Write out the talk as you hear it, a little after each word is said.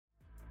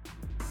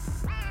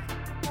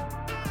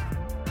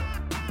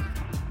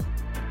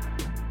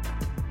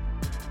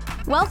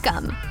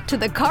Welcome to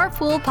the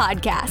Carpool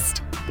Podcast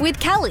with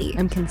Kelly.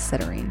 I'm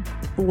considering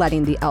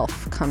letting the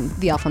elf on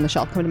the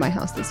shelf come to my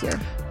house this year.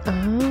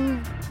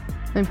 Oh.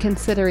 I'm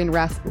considering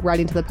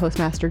writing to the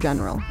Postmaster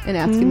General and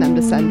asking them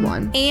to send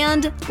one.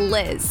 And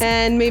Liz.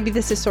 And maybe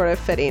this is sort of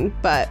fitting,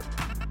 but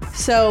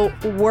so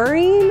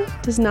worrying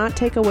does not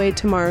take away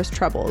tomorrow's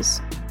troubles,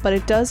 but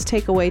it does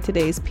take away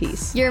today's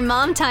peace. Your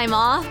mom time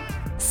off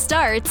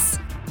starts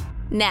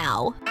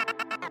now.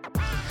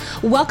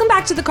 Welcome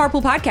back to the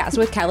Carpool Podcast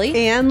with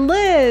Kelly And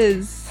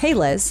Liz. Hey,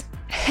 Liz.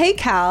 Hey,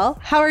 Cal.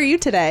 How are you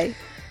today?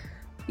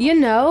 You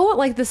know,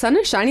 like the sun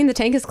is shining, the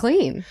tank is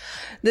clean.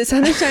 The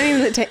sun is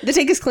shining, the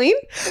tank is clean?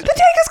 The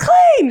tank is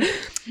clean!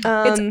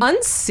 It's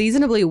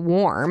unseasonably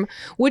warm,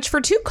 which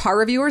for two car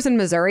reviewers in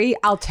Missouri,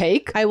 I'll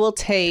take. I'll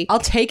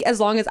take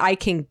as long as I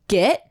can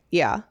get.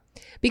 Yeah.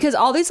 Because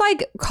all these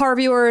like car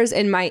reviewers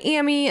in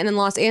Miami and in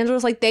Los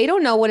Angeles, like they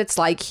don't know what it's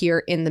like here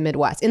in the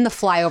Midwest, in the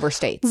flyover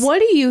states. What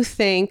do you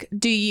think?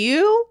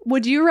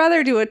 Would you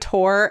rather do a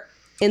tour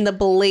in the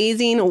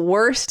blazing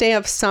worst day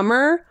of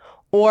summer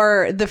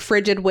or the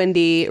frigid,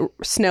 windy,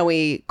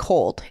 snowy,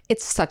 cold?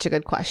 It's such a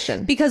good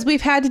question. Because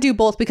we've had to do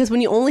both. Because when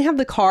you only have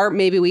the car,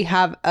 maybe we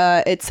have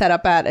it set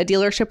up at a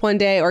dealership one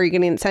day or you're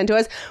getting it sent to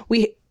us.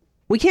 We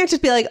can't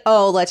just be like,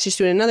 oh, let's just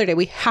do it another day.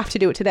 We have to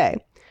do it today.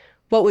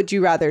 What would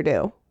you rather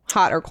do?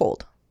 Hot or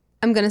cold?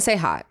 I'm going to say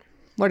hot.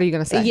 What are you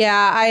going to say?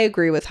 Yeah, I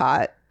agree with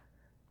hot.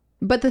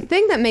 But the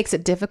thing that makes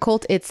it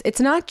difficult,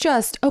 it's not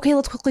just, okay,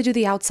 let's quickly do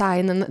the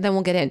outside and then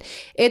we'll get in.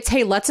 It's,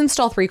 hey, let's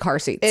install 3 car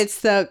seats. It's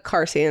the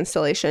car seat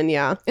installation,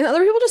 yeah. And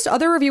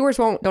other reviewers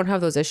don't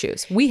have those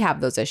issues. We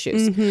have those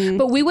issues. Mm-hmm.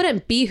 But we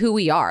wouldn't be who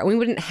we are. We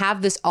wouldn't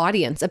have this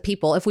audience of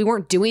people if we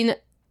weren't doing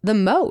the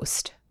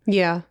most.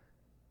 Yeah.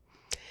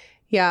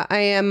 Yeah, I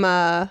am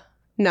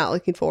not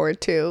looking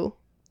forward to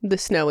the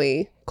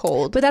snowy,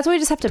 cold. But that's why we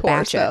just have to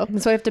batch though.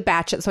 it. So I have to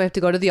batch it. So I have to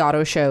go to the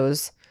auto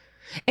shows.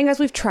 And guys,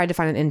 we've tried to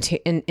find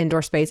an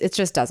indoor space. It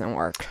just doesn't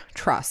work.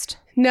 Trust.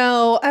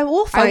 No,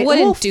 we'll find one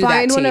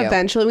one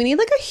eventually. We need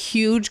like a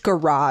huge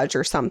garage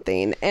or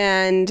something.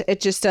 And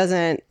it just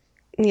doesn't,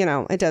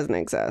 it doesn't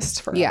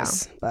exist for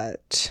us.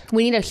 But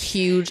we need a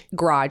huge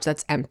garage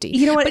that's empty.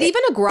 You know what? But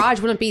even a garage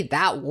wouldn't be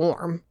that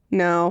warm.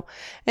 No.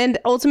 And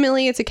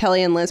ultimately, it's a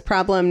Kelly and Liz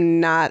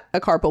problem, not a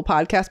Carpool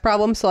Podcast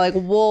problem. So like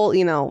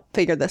we'll,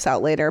 figure this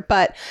out later.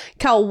 But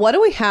Cal, what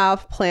do we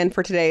have planned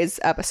for today's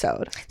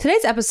episode?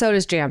 Today's episode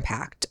is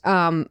jam-packed.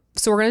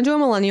 So we're going to do a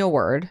millennial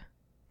word.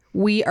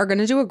 We are going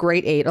to do a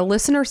grade 8, a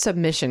listener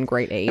submission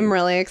grade 8. I'm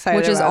really excited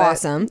which is about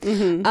awesome.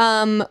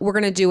 Mm-hmm. We're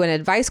going to do an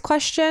advice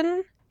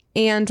question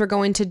and we're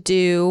going to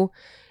do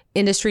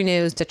industry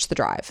news, ditch the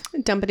drive.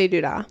 Dumpity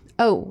doodah.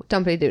 Oh,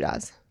 dumpity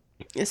doodahs.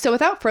 So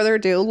without further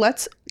ado,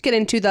 let's get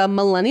into the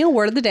millennial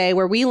word of the day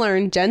where we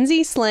learn Gen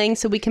Z slang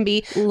so we can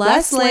be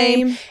less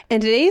lame.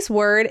 And today's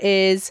word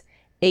is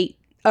ate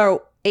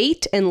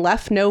and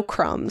left no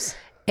crumbs.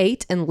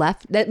 Ate and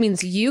left. That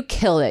means you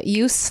killed it.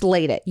 You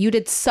slayed it. You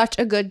did such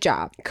a good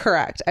job.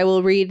 Correct. I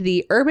will read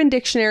the Urban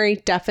Dictionary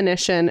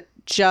definition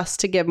just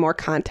to give more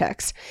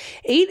context.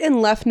 Ate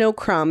and left no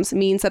crumbs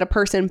means that a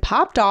person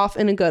popped off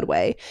in a good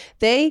way.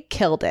 They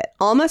killed it,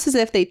 almost as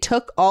if they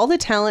took all the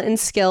talent and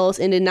skills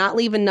and did not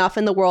leave enough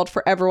in the world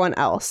for everyone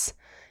else.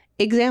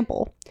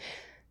 Example: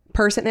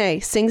 Person A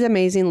sings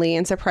amazingly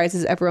and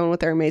surprises everyone with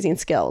their amazing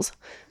skills.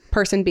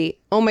 Person B: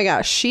 oh my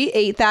gosh, she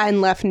ate that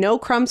and left no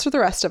crumbs for the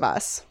rest of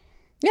us.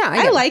 Yeah,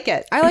 I like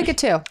it. I like it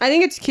too. I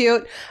think it's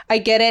cute. I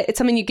get it. It's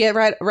something you get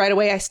right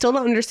away. I still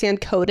don't understand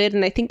coded.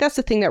 And I think that's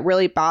the thing that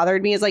really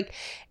bothered me is like,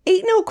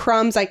 ate no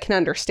crumbs, I can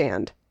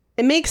understand.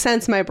 It makes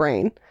sense in my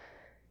brain.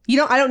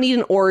 I don't need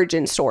an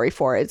origin story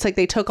for it. It's like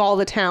they took all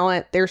the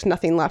talent. There's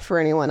nothing left for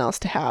anyone else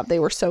to have. They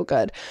were so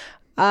good.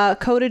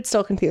 Coded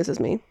still confuses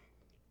me.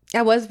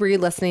 I was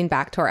re-listening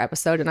back to our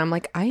episode and I'm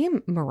like, I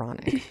am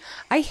moronic.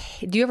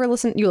 Do you ever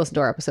listen? You listen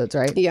to our episodes,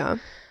 right? Yeah.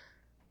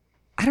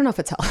 I don't know if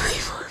it's healthy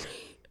for me.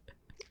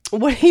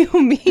 What do you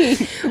mean?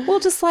 Well,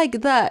 just like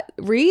the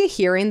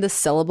re-hearing the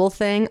syllable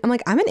thing. I'm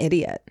like, I'm an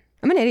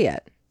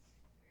idiot.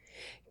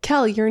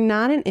 Kel, you're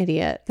not an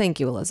idiot.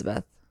 Thank you,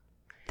 Elizabeth.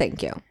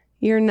 Thank you.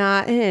 You're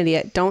not an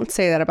idiot. Don't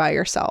say that about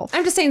yourself.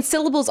 I'm just saying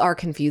syllables are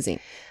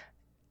confusing.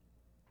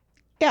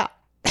 Yeah.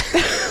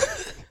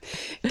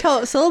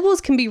 Kel,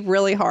 syllables can be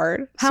really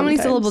hard. How many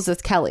syllables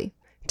is Kelly?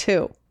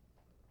 2.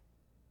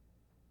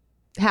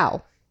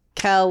 How?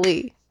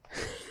 Kelly.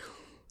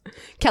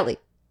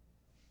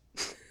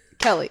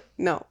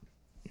 No.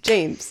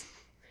 James.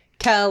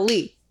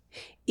 Kelly.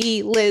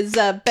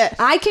 Elizabeth.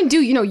 I can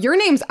do, your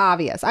name's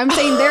obvious. I'm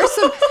saying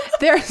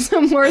there's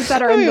some words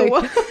that are in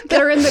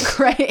the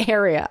gray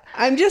area.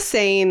 I'm just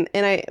saying,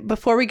 and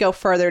before we go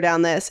further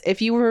down this,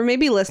 if you were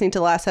maybe listening to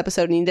the last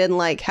episode and you didn't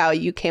like how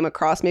you came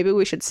across, maybe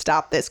we should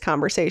stop this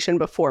conversation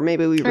before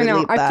maybe we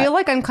relieve that. I feel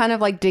like I'm kind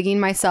of like digging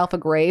myself a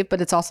grave,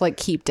 but it's also like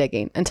keep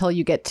digging until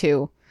you get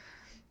to,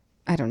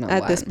 I don't know.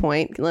 At this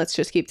point, let's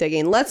just keep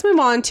digging. Let's move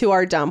on to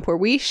our dump where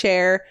we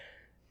share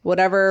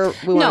whatever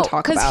we want to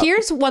talk about. Because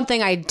here's one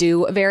thing I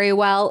do very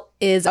well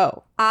is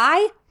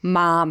I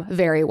mom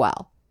very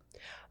well.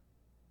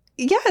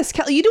 Yes,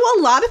 Kelly, you do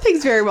a lot of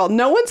things very well.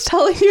 No one's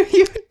telling you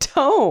you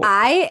don't.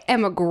 I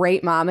am a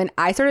great mom, and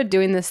I started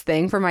doing this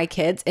thing for my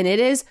kids, and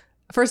it is,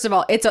 first of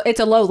all, it's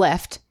a low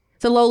lift.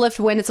 It's a low lift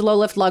win. It's a low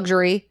lift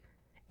luxury.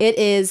 It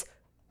is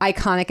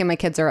iconic, and my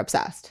kids are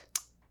obsessed.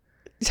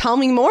 Tell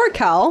me more,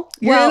 Kel.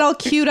 You're getting all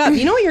queued up.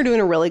 You know what you're doing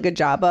a really good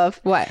job of?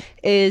 What?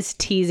 Is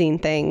teasing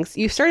things.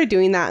 You started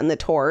doing that in the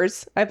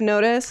tours, I've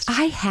noticed.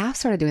 I have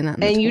started doing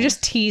that. And you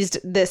just teased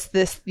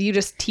you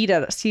just teased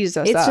us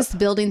It's up. just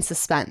building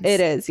suspense. It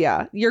is,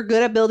 yeah. You're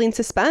good at building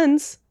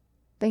suspense.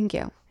 Thank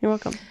you. You're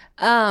welcome.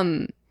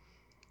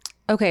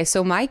 Okay,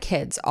 so my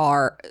kids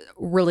are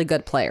really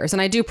good players,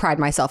 and I do pride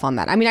myself on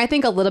that. I mean, I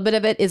think a little bit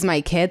of it is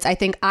my kids. I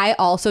think I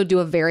also do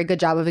a very good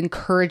job of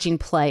encouraging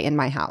play in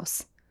my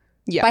house.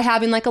 Yeah. By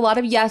having like a lot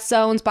of yes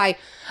zones.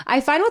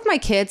 I find with my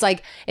kids,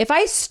 like if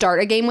I start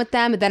a game with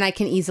them, then I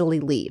can easily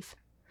leave.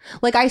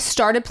 Like I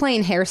started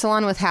playing hair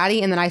salon with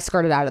Hattie, and then I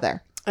skirted out of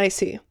there. I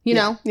see. You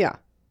know? Yeah.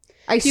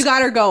 You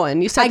got her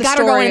going. You said I got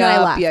her going, and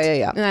I left.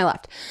 Yeah. And I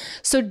left.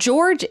 So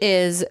George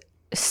is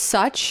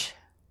such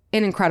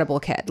an incredible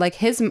kid. Like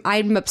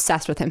I'm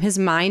obsessed with him. His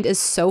mind is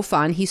so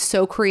fun. He's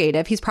so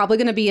creative. He's probably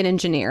going to be an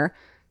engineer.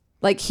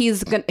 Like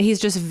he's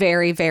just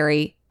very,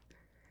 very,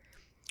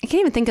 I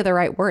can't even think of the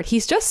right word.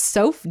 He's just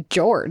so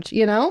George,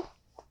 you know?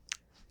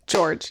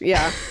 George,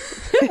 yeah.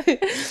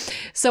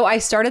 So I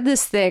started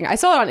this thing. I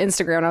saw it on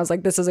Instagram and I was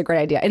like, this is a great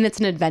idea. And it's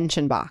an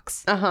Invention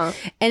box. Uh-huh.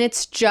 And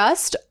it's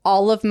just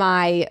all of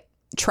my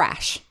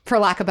trash, for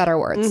lack of better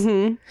words.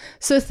 Mm-hmm.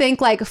 So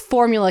think like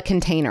formula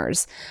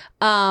containers,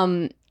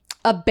 a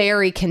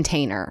berry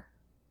container,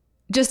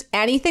 just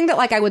anything that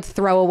like I would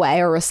throw away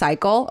or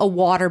recycle, a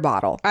water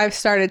bottle. I've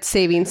started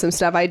saving some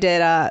stuff. I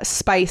did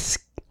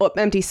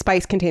empty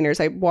spice containers.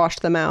 I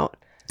washed them out.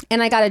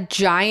 And I got a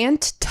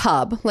giant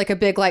tub, like a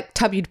big like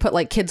tub you'd put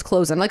like kids'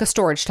 clothes in, like a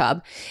storage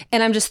tub.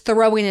 And I'm just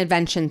throwing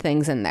Invention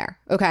things in there.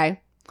 Okay.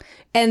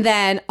 And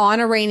then on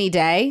a rainy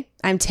day,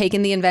 I'm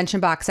taking the Invention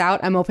box out,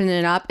 I'm opening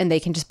it up, and they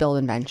can just build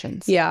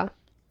inventions. Yeah.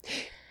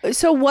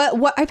 So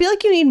what I feel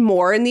like you need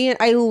more in the,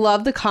 I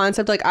love the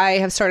concept. Like I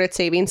have started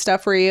saving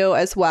stuff for you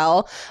as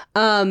well.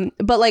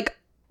 But like,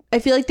 I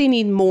feel like they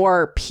need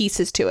more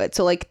pieces to it.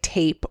 So like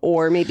tape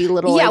or maybe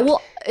little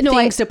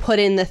things to put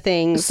in the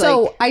things.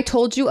 So like, I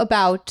told you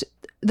about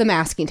the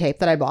masking tape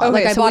that I bought. Okay,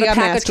 like I so bought a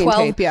pack of 12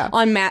 tape, yeah.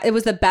 on it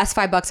was the best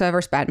 $5 I've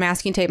ever spent.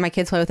 Masking tape. My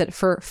kids play with it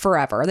for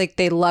forever. Like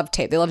they love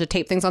tape. They love to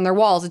tape things on their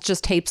walls. It's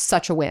just tape's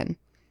such a win.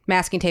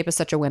 Masking tape is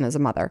such a win as a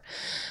mother.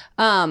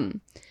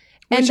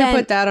 We should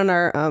put that on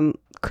our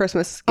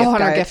Christmas gift guide.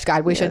 On our gift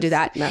guide. We should do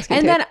that.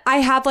 And then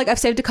I've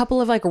saved a couple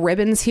of like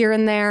ribbons here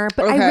and there.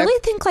 But I really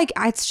think like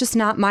it's just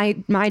not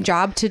my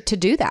job to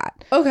do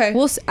that. Okay.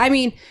 I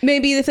mean,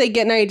 maybe if they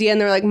get an idea and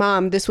they're like,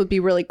 Mom, this would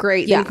be really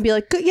great. Yeah. Then you can be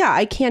like, yeah,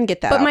 I can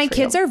get that. But my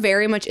kids are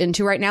very much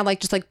into right now,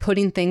 like just like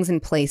putting things in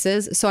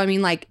places. So I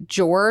mean, like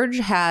George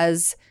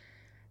has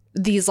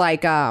these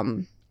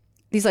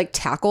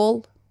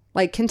tackle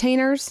like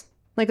containers.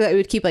 Like that we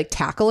would keep like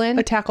tackle in.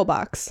 A tackle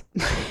box.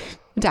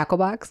 Tackle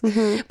box.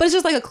 Mm-hmm. But it's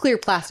just like a clear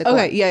plastic one.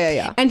 Okay,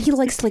 yeah. And he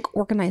likes to like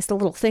organize the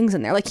little things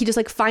in there. Like he just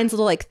like finds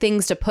little like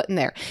things to put in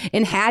there.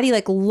 And Hattie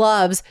like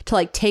loves to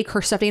like take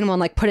her stuffed animal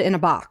and like put it in a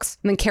box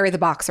and then carry the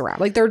box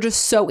around. Like they're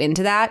just so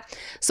into that.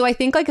 So I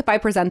think like if I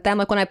present them,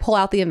 like when I pull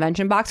out the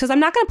Invention box, because I'm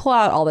not going to pull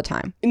out all the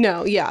time.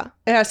 No, yeah.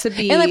 It has to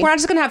be. And like we're not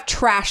just going to have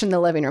trash in the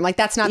living room. Like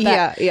that's not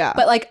that. Yeah.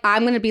 But like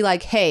I'm going to be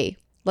like, hey,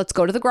 let's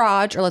go to the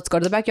garage or let's go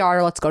to the backyard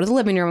or let's go to the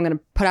living room. I'm going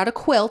to put out a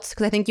quilt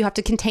because I think you have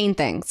to contain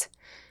things.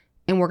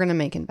 And we're going to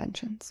make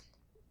inventions.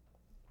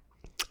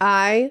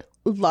 I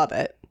love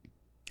it.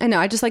 I know.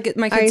 I just like it.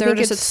 My kids are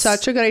just... It's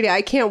such a good idea.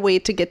 I can't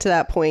wait to get to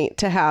that point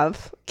to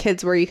have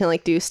kids where you can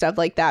like do stuff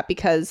like that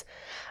because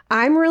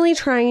I'm really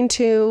trying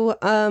to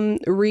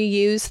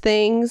reuse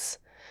things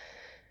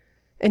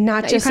and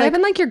not just kind of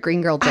in like your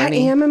green girl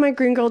journey. I am in my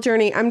green girl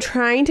journey. I'm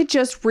trying to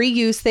just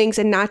reuse things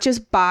and not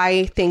just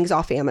buy things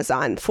off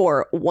Amazon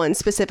for one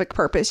specific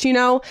purpose. You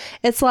know,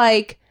 it's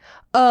like,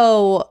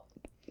 oh,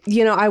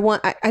 you know, I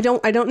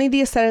don't need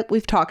the aesthetic.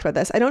 We've talked about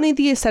this. I don't need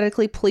the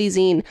aesthetically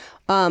pleasing,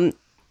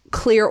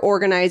 clear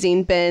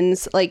organizing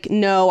bins. Like,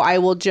 no, I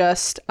will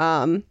just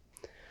find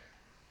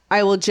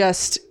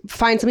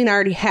something I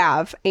already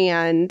have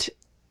and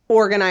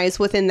organize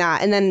within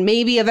that. And then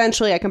maybe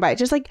eventually I can buy it.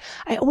 Just like,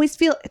 I always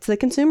feel it's the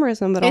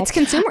consumerism that it's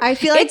consumer. I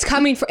feel like it's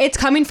coming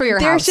for your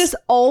house. There's just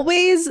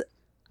always,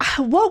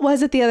 what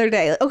was it the other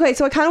day? Okay,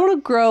 so I kind of want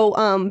to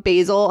grow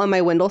basil on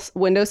my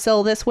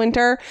windowsill this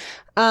winter.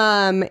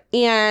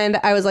 And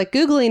I was like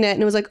Googling it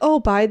and it was like, oh,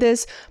 buy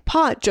this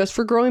pot just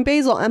for growing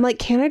basil. I'm like,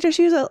 can I just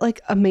use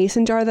a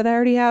mason jar that I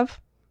already have?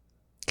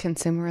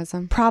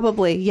 Consumerism.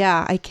 Probably.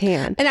 Yeah, I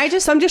can.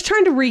 And so I'm just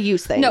trying to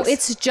reuse things. No,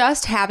 it's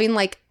just having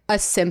like a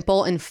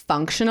simple and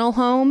functional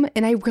home.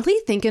 And I really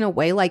think in a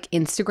way like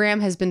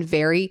Instagram has been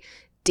very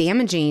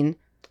damaging.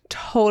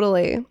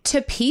 Totally.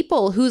 To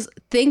people who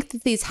think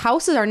that these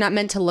houses are not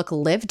meant to look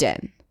lived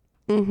in.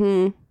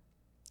 Mm-hmm.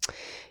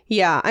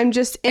 Yeah, I'm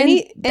just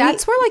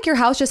that's where like your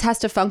house just has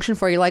to function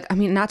for you. Like, I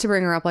mean, not to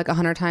bring her up like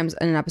 100 times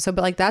in an episode,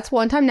 but like that's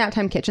one time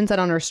Naptime Kitchen said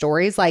on her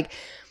stories, like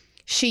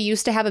she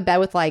used to have a bed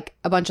with like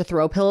a bunch of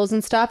throw pillows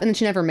and stuff, and then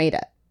she never made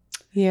it.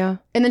 Yeah.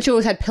 And then she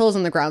always had pillows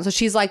on the ground. So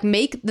she's like,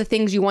 make the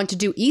things you want to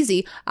do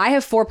easy. I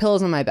have 4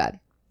 pillows on my bed,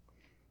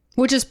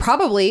 which is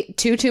probably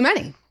too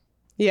many.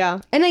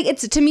 Yeah. And like,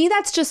 it's, to me,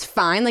 that's just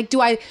fine. Like,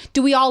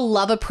 do we all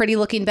love a pretty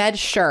looking bed?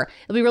 Sure.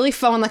 It'll be really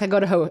fun when like I go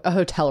to a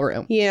hotel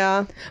room.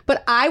 Yeah.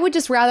 But I would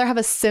just rather have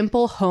a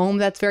simple home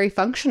that's very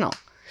functional.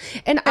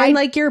 And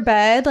like your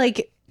bed,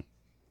 like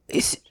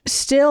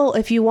still,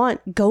 if you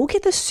want, go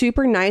get the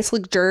super nice,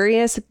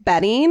 luxurious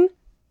bedding.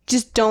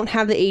 Just don't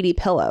have the 80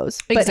 pillows.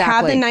 But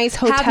have the nice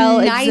hotel.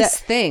 Have nice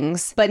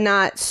things. But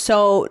not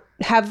so...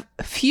 Have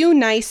a few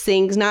nice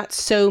things, not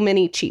so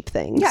many cheap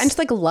things. Yeah, and just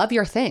like love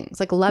your things.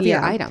 Like love your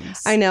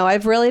items. I know.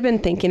 I've really been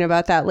thinking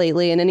about that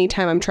lately. And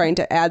anytime I'm trying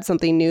to add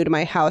something new to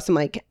my house, I'm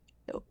like,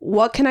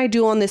 what can I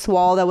do on this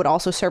wall that would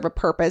also serve a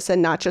purpose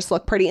and not just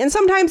look pretty? And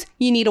sometimes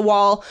you need a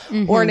wall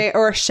or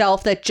a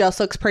shelf that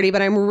just looks pretty.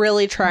 But I'm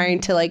really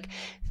trying to like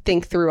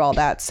think through all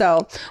that.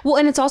 So, well,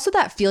 and it's also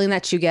that feeling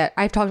that you get.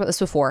 I've talked about this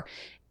before.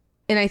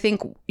 And I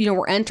think, you know,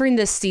 we're entering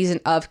this season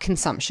of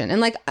consumption.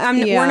 And like,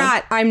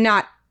 I'm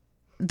not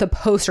the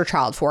poster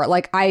child for it.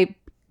 Like I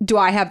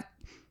have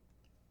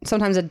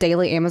sometimes a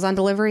daily Amazon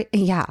delivery.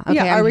 Yeah. Okay,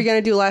 yeah. Are we going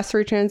to do last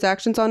 3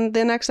 transactions on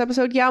the next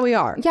episode? Yeah, we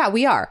are. Yeah,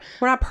 we are.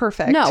 We're not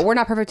perfect. No, we're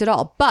not perfect at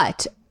all.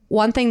 But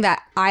one thing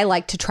that I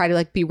like to try to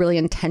like be really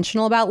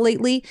intentional about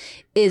lately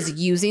is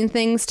using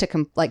things to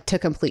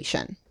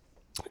completion.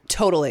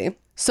 Totally.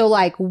 So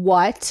like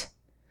what?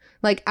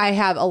 Like I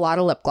have a lot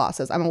of lip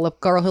glosses. I'm a lip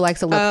girl who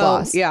likes a lip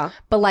gloss. Yeah.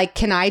 But like,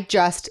 can I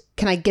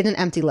get an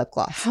empty lip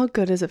gloss? How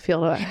good does it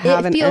feel to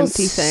have an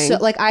empty thing? So,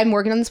 like I'm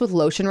working on this with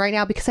lotion right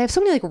now because I have so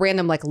many like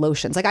random like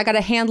lotions. Like I got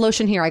a hand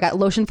lotion here. I got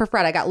lotion for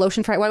Fred. I got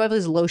lotion for, what do I have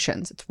these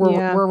lotions?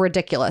 We're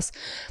ridiculous.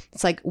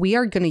 It's like, we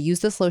are going to use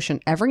this lotion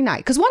every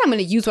night. Cause one, I'm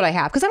going to use what I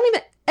have. Cause I don't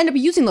even end up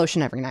using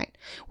lotion every night.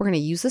 We're going to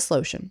use this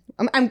lotion.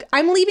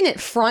 I'm leaving it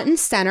front and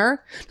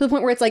center to the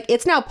point where it's like,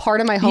 it's now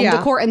part of my home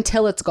decor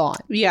until it's gone.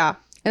 Yeah.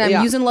 And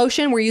I'm using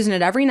lotion. We're using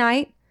it every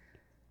night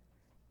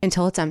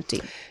until it's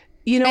empty.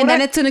 You know, and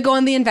then it's going to go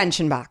in the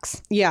Invention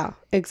box. Yeah,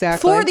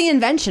 exactly. For the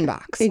Invention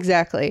box.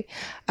 Exactly.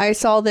 I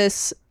saw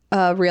this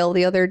reel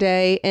the other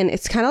day, and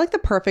it's kind of like the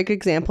perfect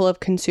example of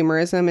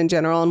consumerism in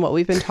general and what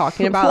we've been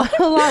talking about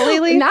a lot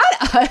lately.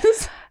 Not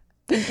us.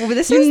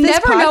 This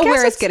never know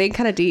where it's getting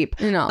kind of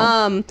deep.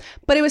 No.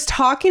 But it was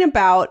talking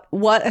about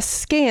what a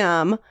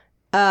scam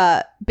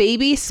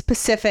baby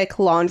specific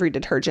laundry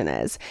detergent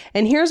is.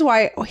 And here's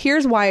why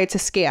it's a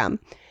scam.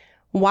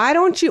 Why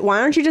don't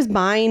you just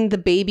buying the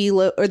baby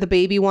or the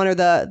baby one or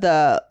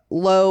the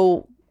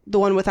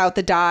one without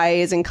the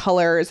dyes and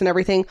colors and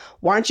everything?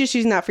 Why aren't you just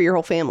using that for your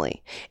whole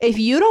family? If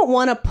you don't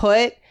want to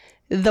put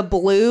the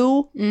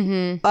blue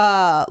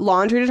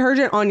laundry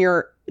detergent on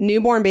your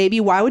newborn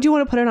baby, why would you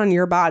want to put it on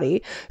your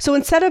body? So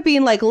instead of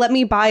being like, let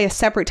me buy a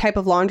separate type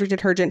of laundry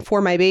detergent for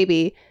my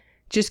baby,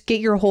 just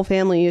get your whole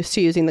family used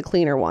to using the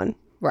cleaner one.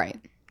 Right.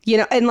 You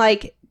know, and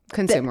like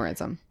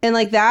consumerism. And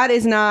like that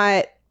is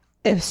not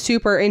a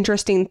super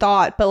interesting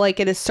thought, but like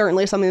it is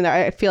certainly something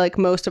that I feel like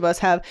most of us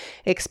have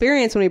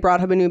experienced when we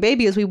brought up a new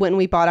baby, is we went and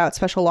we bought out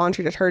special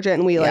laundry detergent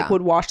and we like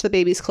would wash the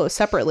baby's clothes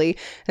separately.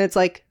 And it's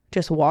like,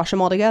 just wash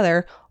them all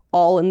together,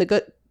 all in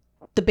the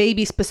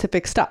baby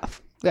specific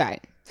stuff.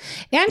 Right.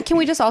 And can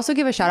we just also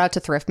give a shout out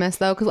to Thriftmas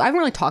though? Because I haven't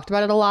really talked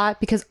about it a lot,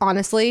 because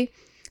honestly,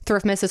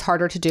 Thriftmas is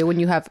harder to do when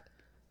you have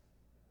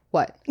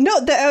what?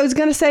 No, I was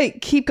going to say,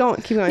 keep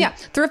going. Yeah.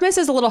 Thriftmas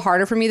is a little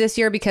harder for me this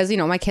year because, you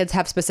know, my kids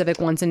have specific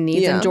wants and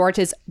needs. Yeah. And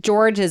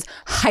George is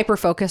hyper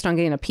focused on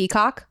getting a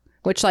peacock,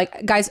 which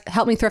like, guys,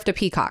 help me thrift a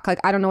peacock. Like,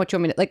 I don't know what you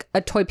want me to, like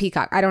a toy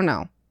peacock. I don't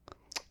know.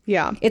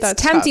 Yeah. It's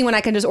tempting when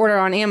I can just order it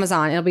on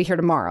Amazon and it'll be here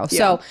tomorrow. Yeah.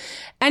 So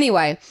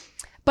anyway,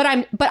 but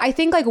I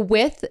think like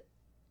with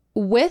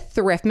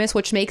Thriftmas,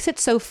 which makes it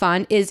so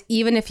fun, is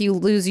even if you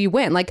lose, you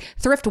win. Like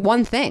thrift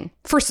one thing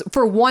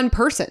for one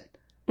person.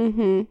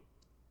 Mm-hmm.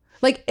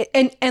 Like,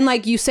 and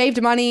like you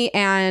saved money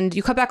and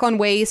you cut back on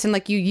waste and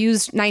like you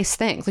used nice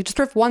things. Like just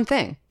thrift one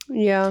thing.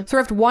 Yeah.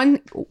 Thrift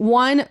one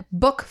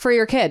book for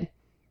your kid.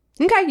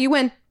 Okay, you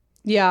win.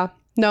 Yeah.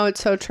 No,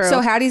 it's so true.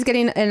 So Hattie's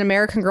getting an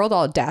American Girl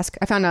doll desk.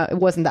 I found out it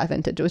wasn't that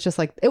vintage. It was just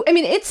like, I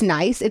mean, it's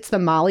nice. It's the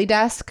Molly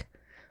desk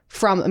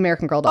from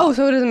American Girl dolls. Oh,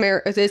 so it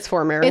is it's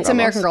for American Girl It's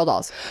American Girl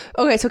dolls.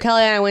 Okay, so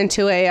Kelly and I went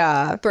to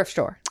a thrift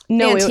store.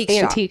 No,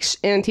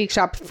 antique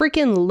shop.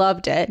 Freaking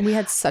loved it. We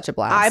had such a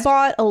blast. I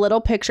bought a little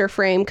picture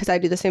frame because I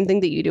do the same thing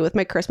that you do with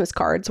my Christmas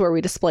cards, where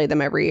we display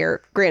them every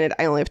year. Granted,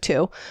 I only have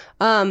 2.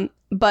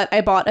 But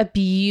I bought a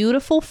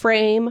beautiful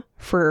frame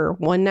for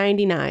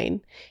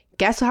 $1.99.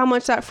 Guess how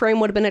much that frame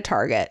would have been at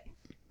Target?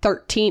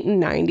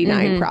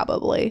 $13.99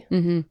 probably.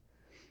 Mm-hmm.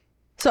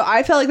 So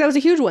I felt like that was a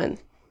huge win.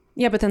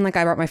 Yeah, but then like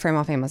I bought my frame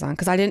off Amazon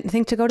because I didn't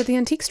think to go to the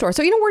antique store.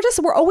 So, you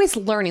know, we're always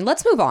learning.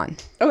 Let's move on.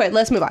 Okay,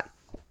 let's move on.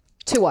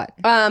 To what?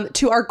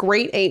 To our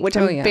Great 8, which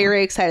I'm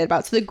very excited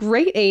about. So the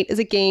Great 8 is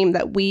a game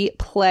that we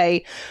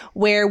play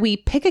where we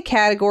pick a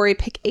category,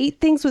 pick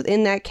 8 things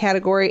within that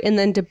category, and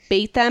then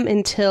debate them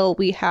until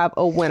we have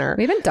a winner.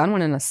 We haven't done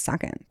one in a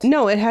second.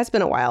 No, it has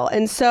been a while.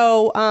 And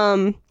so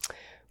I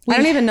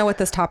don't even know what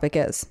this topic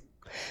is.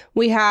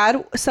 We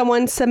had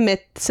someone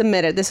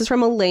submitted. This is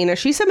from Elena.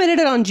 She submitted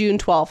it on June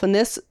 12th, and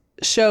this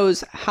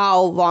shows how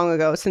long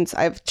ago since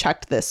I've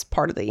checked this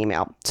part of the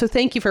email. So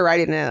thank you for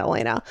writing it in,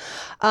 Elena.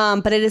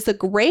 But it is the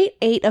Great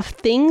 8 of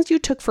things you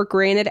took for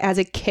granted as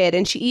a kid.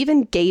 And she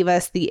even gave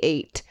us the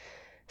 8.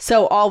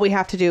 So all we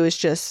have to do is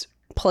just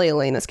play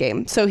Elena's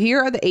game. So here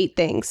are the 8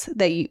 things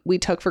that we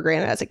took for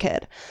granted as a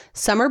kid.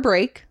 Summer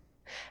break,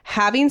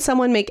 having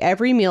someone make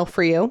every meal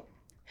for you.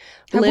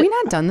 Have we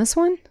not done this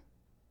one?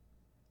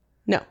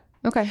 No.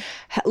 Okay.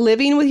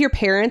 Living with your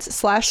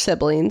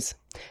parents/siblings,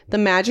 the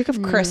magic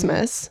of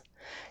Christmas,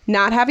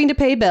 not having to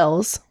pay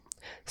bills,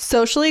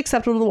 socially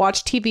acceptable to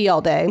watch TV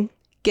all day,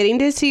 getting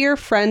to see your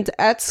friends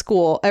at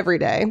school every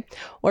day,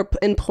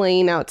 and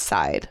playing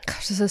outside.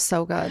 Gosh, this is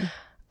so good.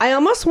 I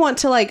almost want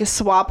to like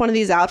swap one of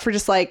these out for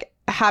just like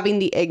having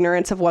the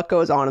ignorance of what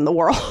goes on in the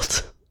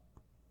world.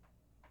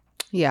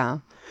 Yeah.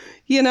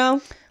 You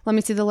know? Let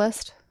me see the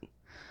list.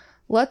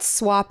 Let's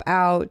swap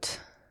out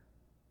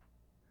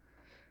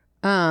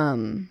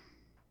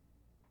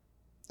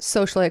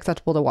socially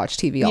acceptable to watch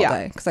TV all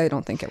day, because I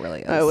don't think it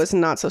really is. It was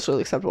not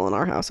socially acceptable in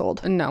our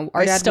household. No,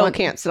 our dad still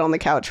can't sit on the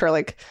couch for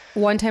like...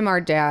 One time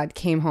our dad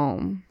came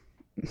home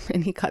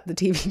and he cut the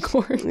TV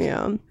cord.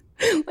 Yeah.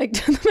 Like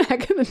to the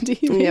back of the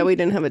TV. Yeah, we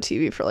didn't have a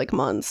TV for like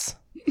months.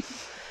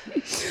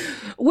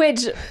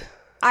 Which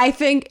I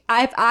think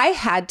if I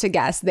had to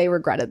guess, they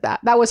regretted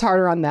that. That was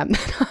harder on them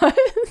than us.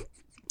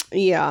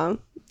 Yeah.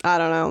 I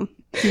don't know.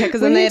 Yeah,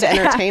 because then they had to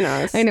entertain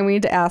us. I know, we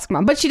need to ask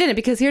Mom. But she didn't,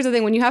 because here's the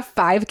thing. When you have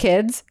 5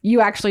 kids, you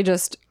actually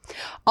just...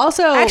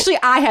 Also... Actually,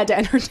 I had to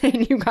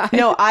entertain you guys.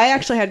 No, I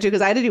actually had to,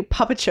 because I had to do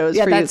puppet shows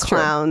for you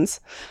clowns.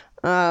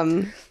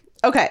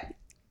 Okay.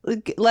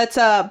 Let's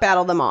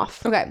battle them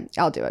off. Okay,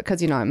 I'll do it,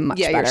 because you know I'm much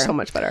better. Yeah, you're so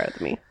much better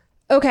at me.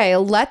 Okay,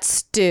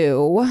 let's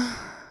do...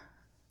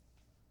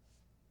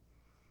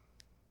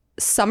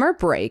 Summer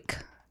break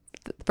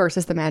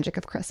versus the magic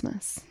of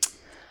Christmas.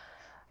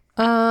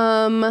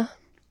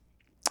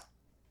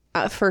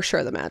 For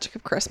sure the magic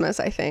of Christmas,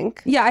 I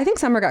think. Yeah, I think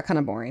summer got kind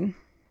of boring.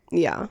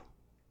 Yeah.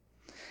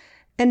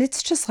 And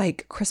it's just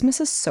like,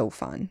 Christmas is so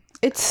fun.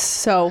 It's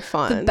so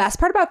fun. The best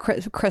part about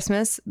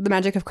Christmas, the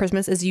magic of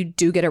Christmas, is you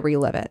do get to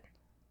relive it.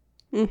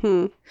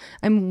 Mm-hmm.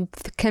 I'm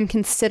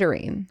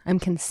considering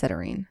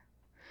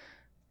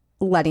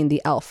letting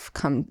the elf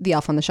on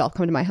the shelf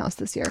come to my house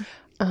this year.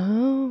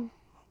 Oh.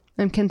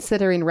 I'm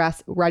considering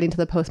writing to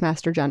the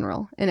Postmaster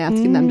General and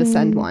asking them to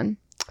send one.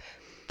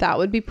 That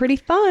would be pretty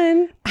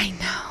fun. I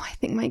know. I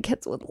think my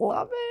kids would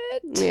love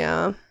it.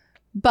 Yeah.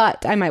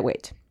 But I might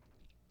wait.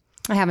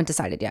 I haven't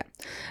decided yet.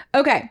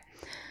 Okay.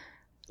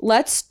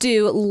 Let's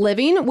do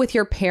living with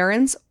your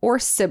parents or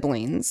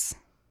siblings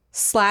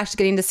 /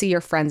 getting to see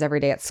your friends every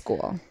day at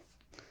school.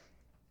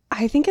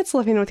 I think it's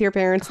living with your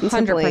parents and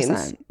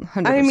siblings.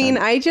 100%. I mean,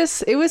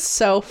 it was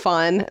so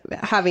fun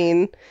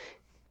having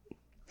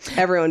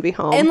everyone be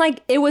home. And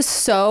like, it was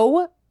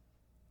so...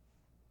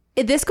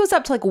 This goes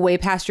up to like way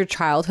past your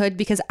childhood,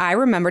 because I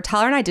remember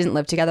Tyler and I didn't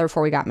live together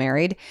before we got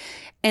married.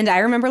 And I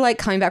remember like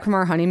coming back from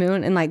our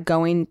honeymoon and like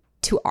going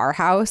to our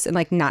house and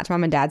like not to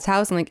Mom and Dad's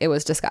house. And like, it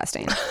was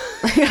disgusting.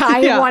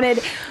 I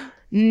wanted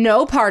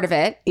no part of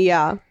it.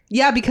 Yeah.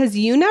 Yeah, because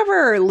you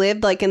never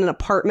lived like in an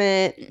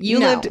apartment. You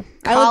lived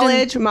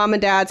college, Mom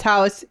and Dad's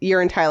house,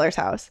 you're in Tyler's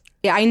house.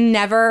 Yeah, I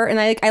never, and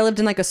I lived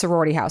in like a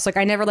sorority house. Like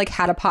I never like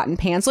had a pot and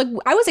pans. Like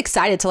I was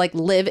excited to like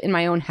live in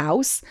my own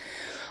house.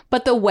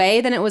 But the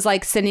way then it was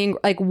like sending,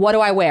 like, what do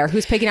I wear?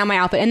 Who's picking out my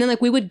outfit? And then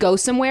like we would go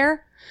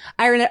somewhere.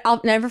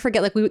 I'll never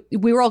forget, like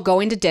we were all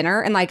going to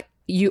dinner and like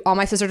all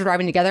my sisters were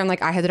driving together and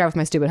like I had to drive with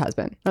my stupid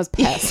husband. I was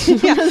pissed.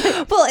 Yeah.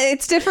 Well,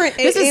 it's different.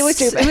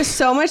 It was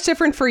so much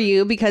different for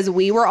you because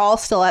we were all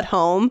still at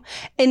home.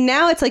 And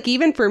now it's like,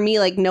 even for me,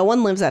 like no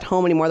one lives at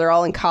home anymore. They're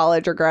all in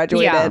college or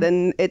graduated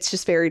and it's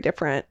just very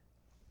different.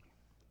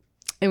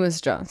 It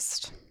was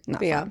just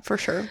not fun. For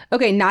sure.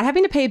 Okay, not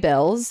having to pay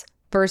bills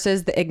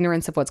versus the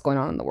ignorance of what's going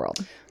on in the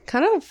world.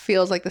 Kind of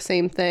feels like the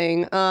same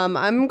thing.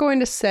 I'm going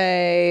to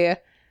say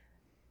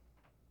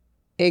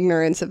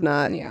ignorance of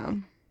not. Yeah.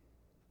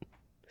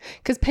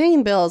 Because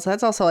paying bills,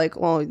 that's also like,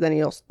 well,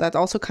 then that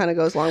also kind of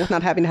goes along with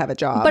not having to have a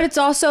job. But it's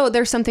also,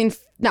 there's something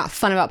not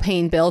fun about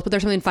paying bills, but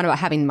there's something fun about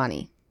having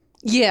money.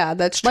 Yeah,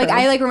 that's true. Like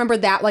I like remember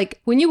that,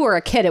 like when you were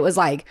a kid, it was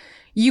like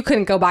you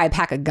couldn't go buy a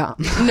pack of gum.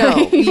 No.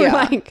 Yeah.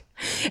 Like,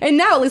 and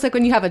now at least like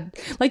when you have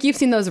like you've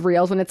seen those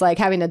reels when it's like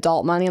having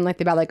adult money and like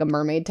they buy like a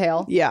mermaid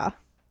tail. Yeah.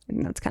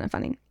 And that's kind of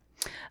funny.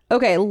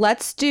 Okay,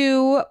 let's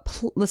do,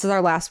 this is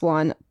our last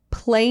one.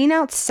 Playing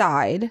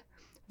outside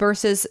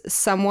versus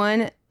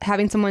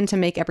having someone to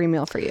make every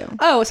meal for you.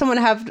 Oh, someone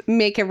to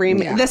make every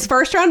meal. Yeah. This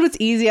first round was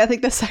easy. I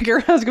think the second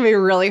round is going to be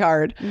really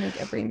hard. Make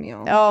every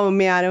meal. Oh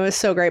man, it was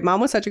so great.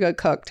 Mom was such a good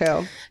cook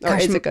too. Or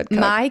is a good cook.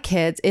 My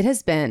kids, it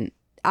has been,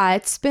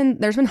 there's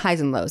been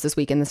highs and lows this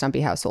week in the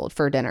Stumpy household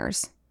for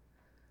dinners.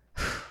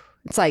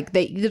 It's like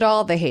they eat it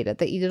all, they hate it.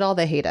 They eat it all,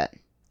 they hate it.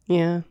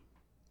 Yeah.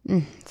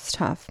 It's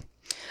tough.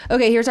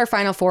 Okay, here's our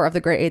final 4 of the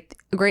great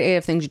eight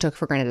of things you took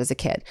for granted as a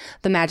kid.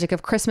 The magic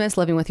of Christmas,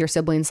 living with your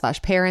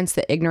siblings/parents,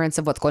 the ignorance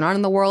of what's going on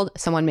in the world,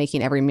 someone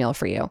making every meal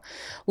for you.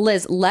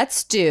 Liz,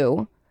 let's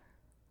do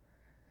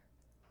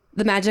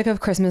the magic of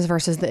Christmas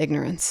versus the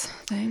ignorance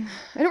thing.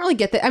 I don't really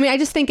get that. I mean, I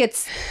just think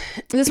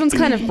this one's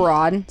kind of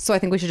broad, so I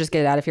think we should just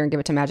get it out of here and give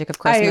it to magic of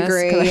Christmas. I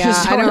agree.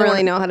 Yeah, I don't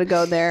really know how to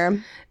go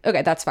there.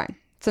 Okay, that's fine.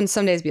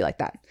 Some days be like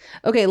that.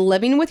 Okay,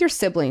 living with your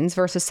siblings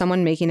versus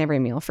someone making every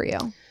meal for you.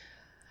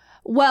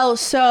 Well,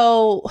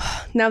 so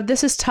now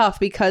this is tough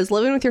because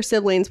living with your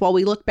siblings, while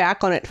we look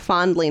back on it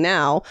fondly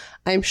now,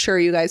 I'm sure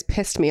you guys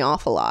pissed me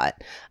off a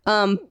lot.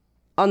 On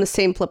the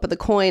same flip of the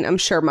coin, I'm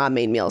sure mom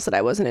made meals that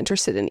I wasn't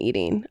interested in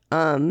eating.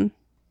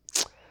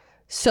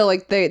 So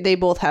like they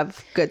both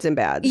have goods and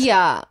bads.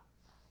 Yeah.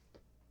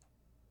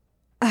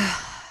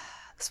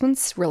 This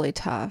one's really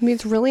tough. I mean,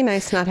 it's really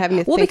nice not having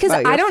to think because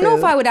about your I don't know if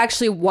food. I would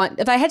actually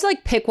if I had to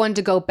like pick one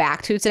to go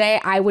back to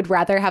today, I would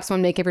rather have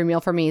someone make every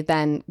meal for me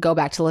than go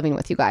back to living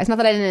with you guys. Not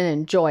that I didn't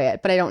enjoy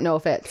it, but I don't know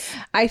if it's...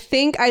 I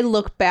think I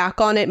look back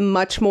on it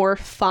much more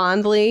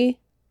fondly.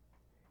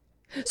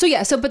 So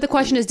yeah, but the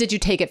question is, did you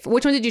take it?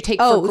 Which one did you take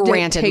for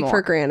granted take more?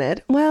 for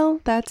granted.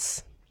 Well,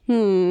 that's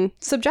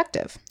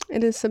Subjective.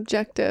 It is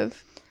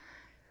subjective.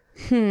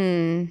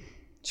 Should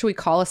we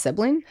call a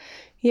sibling?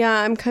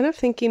 Yeah, I'm kind of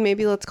thinking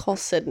maybe let's call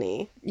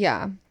Sydney.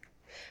 Yeah.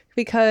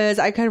 Because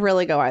I could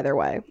really go either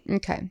way.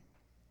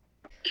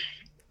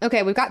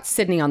 Okay, we've got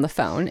Sydney on the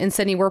phone. And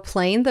Sydney, we're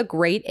playing the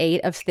great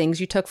 8 of things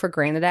you took for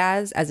granted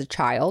as a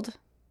child.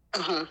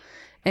 Uh-huh.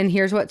 And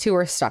here's what 2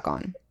 are stuck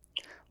on.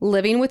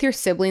 Living with your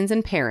siblings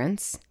and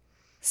parents.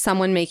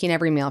 Someone making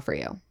every meal for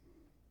you.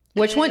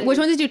 Which one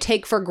did you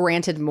take for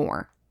granted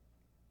more?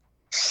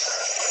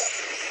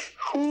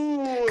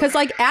 Because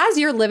like as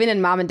you're living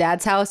in mom and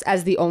dad's house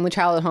as the only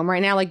child at home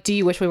right now, like do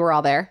you wish we were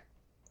all there?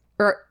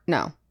 Or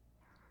no?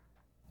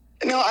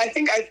 No, I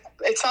think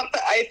it's not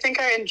that. I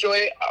think I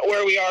enjoy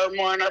where we are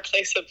more in our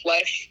place of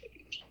life.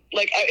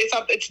 Like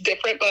it's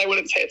different, but I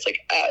wouldn't say it's like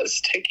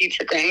as taking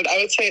for granted. I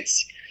would say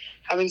it's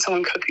having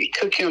someone cook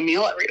you a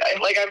meal every day.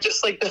 Like I'm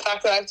just like the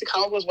fact that I have to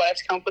come up with what I have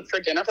to come up with for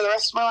dinner for the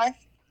rest of my life.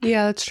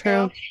 Yeah, that's true. You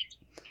know?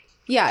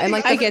 Yeah, and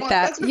like I get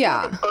that. That's a bit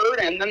more of a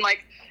burden than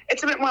like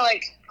it's a bit more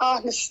like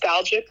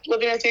nostalgic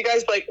living with you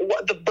guys. But like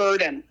what the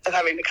burden of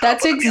having to come.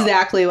 That's up with a meal.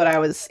 exactly what I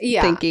was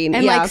thinking.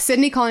 And like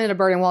Sydney calling it a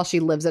burden while she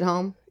lives at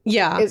home.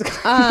 Yeah. Is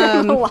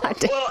kind of a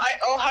lot. Well,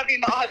 I'll have you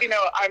know,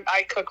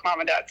 I cook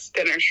mom and dad's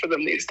dinners for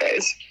them these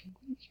days.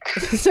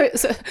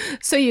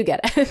 So you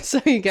get it.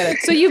 So you get it.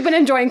 So you've been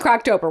enjoying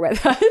Croctober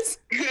with us.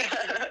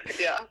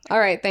 Yeah. All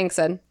right. Thanks,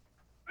 Sid.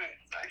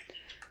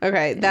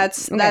 Okay,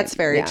 that's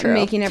very true.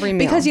 Making every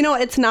meal. Because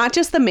it's not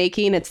just the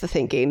making, it's the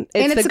thinking.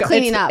 It's the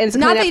cleaning up. It's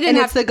not that you didn't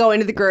have the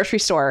going to the grocery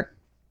store.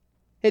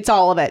 It's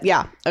all of it.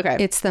 Yeah. Okay.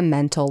 It's the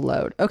mental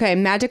load. Okay,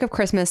 magic of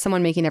Christmas,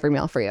 someone making every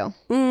meal for you.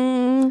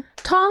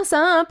 Toss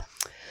up.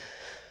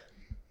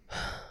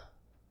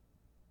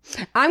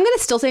 I'm going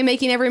to still say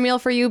making every meal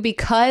for you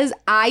because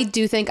I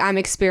do think I'm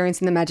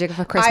experiencing the magic of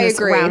a Christmas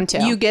round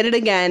 2. You get it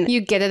again.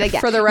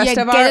 For the rest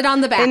of get it on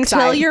the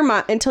backside.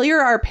 Until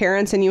you're our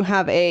parents and you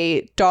have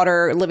a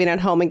daughter living at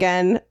home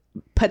again,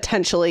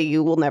 potentially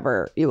you will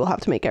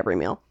have to make every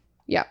meal.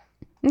 Yeah.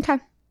 Okay.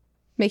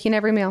 Making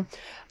every meal.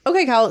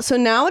 Okay, Cal. So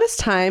now it is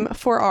time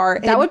for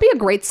our... That would be a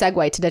great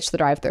segue to ditch the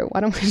drive-thru.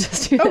 Why don't we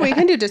just do that? Oh, we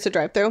can do ditch the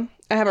drive-thru.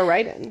 I have a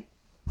write-in.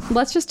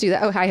 Let's just do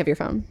that. Oh, I have your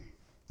phone.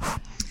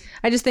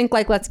 I just think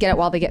like let's get it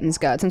while the getting's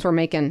good since we're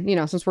making,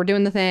 since we're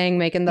doing the thing,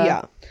 making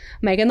the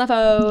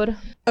food.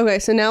 Okay,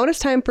 so now it is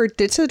time for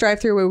Ditch the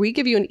Drive-Thru where we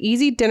give you an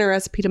easy dinner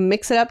recipe to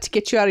mix it up to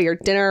get you out of your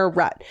dinner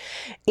rut.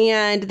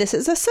 And this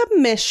is a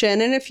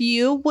submission, and if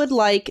you would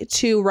like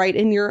to write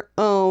in your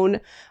own,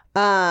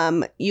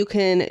 you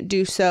can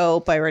do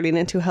so by writing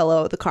into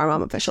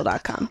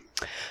hello@thecarmomofficial.com.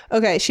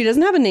 Okay, she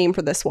doesn't have a name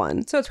for this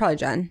one. So it's probably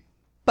Jen.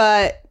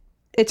 But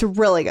it's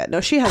really good. No,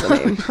 she has a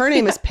name. Her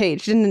name is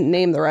Paige. She didn't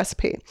name the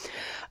recipe.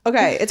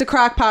 Okay, it's a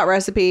crock pot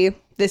recipe.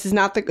 This is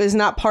not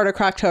part of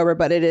Croctober,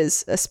 but it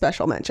is a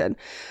special mention.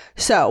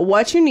 So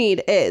what you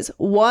need is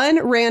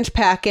 1 ranch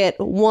packet,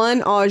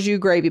 1 au jus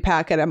gravy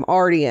packet I'm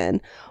already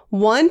in,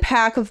 1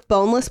 pack of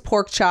boneless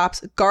pork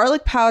chops,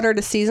 garlic powder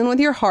to season with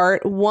your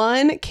heart,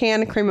 1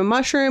 can cream of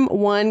mushroom,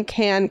 1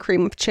 can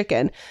cream of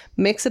chicken.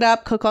 Mix it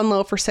up, cook on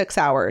low for 6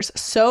 hours.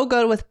 So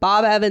good with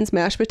Bob Evans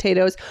mashed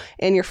potatoes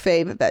and your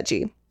fave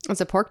veggie. It's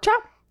a pork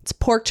chop? It's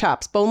pork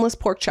chops, boneless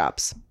pork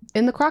chops.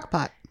 In the crock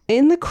pot.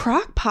 In the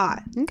crock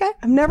pot. Okay.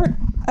 I've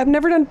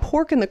never done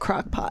pork in the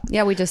crock pot.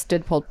 Yeah, we just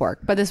did pulled pork,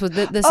 but this is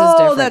different.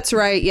 Oh, that's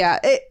right. Yeah.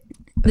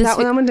 That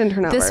one didn't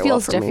turn out this very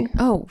feels well for different.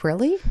 me. Oh,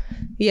 really?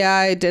 Yeah,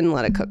 I didn't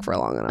let it cook for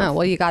long enough. Oh,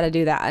 well, you got to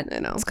do that. I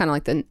know. It's kind of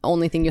like the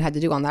only thing you had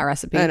to do on that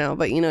recipe. I know,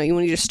 but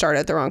when you just start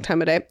at the wrong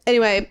time of day.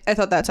 Anyway, I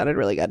thought that sounded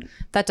really good.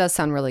 That does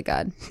sound really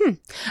good.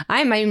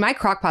 My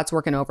crock pot's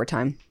working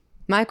overtime.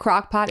 My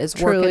crock pot is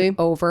working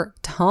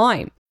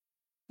overtime.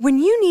 When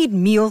you need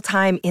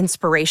mealtime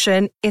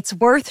inspiration, it's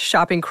worth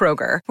shopping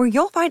Kroger, where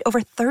you'll find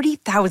over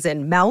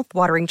 30,000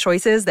 mouth-watering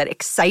choices that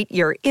excite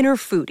your inner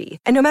foodie.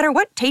 And no matter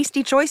what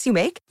tasty choice you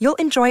make, you'll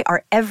enjoy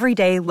our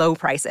everyday low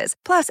prices,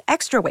 plus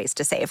extra ways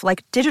to save,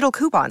 like digital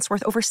coupons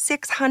worth over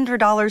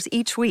 $600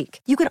 each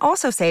week. You can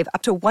also save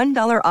up to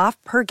 $1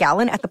 off per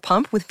gallon at the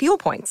pump with fuel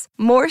points.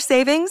 More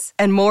savings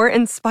and more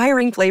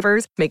inspiring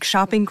flavors make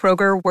shopping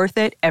Kroger worth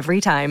it every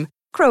time.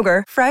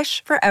 Kroger,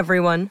 fresh for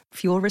everyone.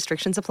 Fuel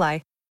restrictions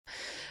apply.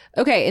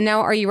 Okay, and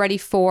now are you ready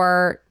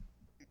for...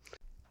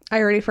 Are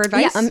you ready for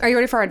advice? Yeah, are you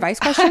ready for our advice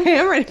question? I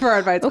am ready for our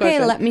advice question.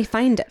 Okay, let me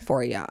find it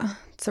for you.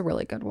 It's a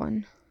really good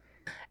one.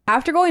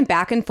 After going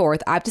back and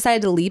forth, I've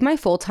decided to leave my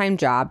full-time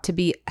job to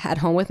be at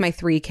home with my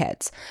 3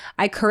 kids.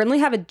 I currently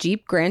have a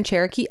Jeep Grand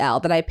Cherokee L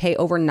that I pay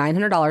over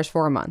 $900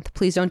 for a month.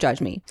 Please don't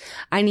judge me.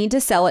 I need to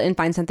sell it and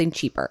find something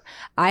cheaper.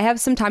 I have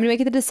some time to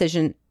make a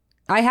decision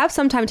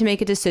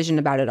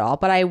about it all,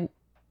 but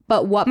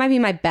what might be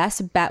my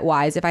best bet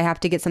wise if I have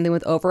to get something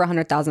with over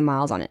 100,000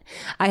 miles on it?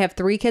 I have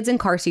 3 kids in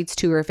car seats,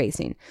 2 are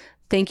facing.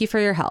 Thank you for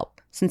your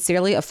help.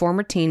 Sincerely, a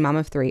former teen, mom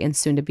of 3, and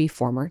soon to be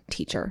former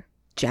teacher,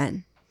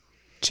 Jen.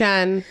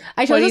 Jen,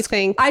 what do you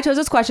think? I chose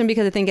this question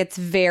because I think it's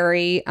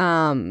very,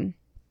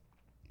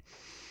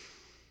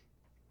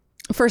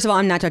 first of all,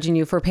 I'm not judging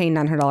you for paying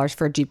 $900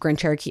 for a Jeep Grand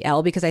Cherokee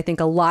L, because I think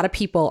a lot of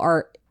people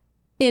are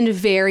in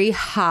very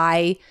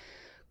high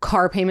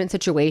car payment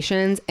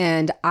situations,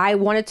 and I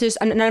wanted to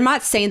and I'm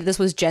not saying that this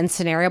was Jen's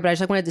scenario, but I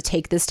just wanted to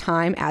take this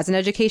time as an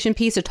education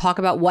piece to talk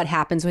about what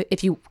happens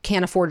if you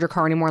can't afford your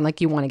car anymore and like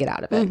you want to get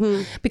out of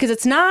it, because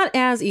it's not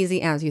as easy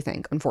as you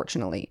think,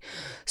 unfortunately.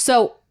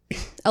 So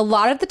a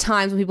lot of the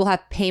times when people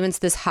have payments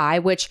this high,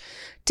 which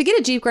to get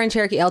a Jeep Grand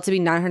Cherokee L to be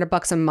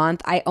 $900 a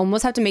month, I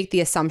almost have to make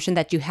the assumption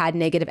that you had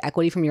negative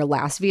equity from your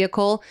last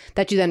vehicle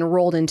that you then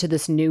rolled into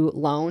this new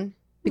loan,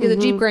 because a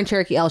Jeep Grand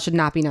Cherokee L should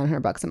not be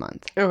 $900 a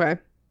month. Okay.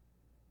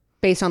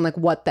 Based on like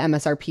what the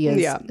MSRP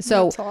is. Yeah.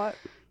 So that's a lot.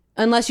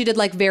 Unless you did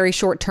like very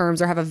short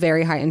terms or have a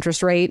very high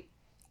interest rate.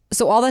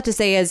 So all that to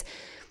say is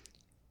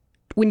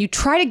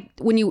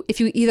if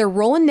you either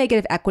roll in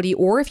negative equity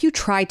or if you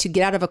try to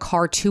get out of a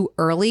car too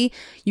early,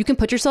 you can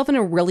put yourself in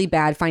a really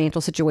bad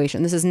financial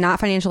situation. This is not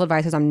financial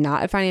advice, because I'm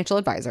not a financial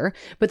advisor,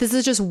 but this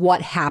is just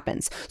what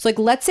happens. So like,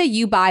 let's say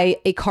you buy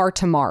a car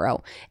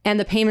tomorrow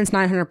and the payment's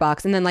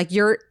 $900, and then like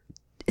you're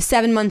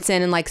 7 months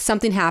in and like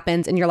something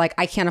happens and you're like,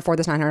 I can't afford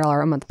this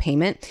 $900 a month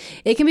payment.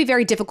 It can be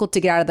very difficult to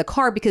get out of the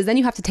car, because then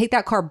you have to take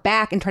that car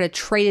back and try to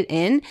trade it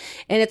in.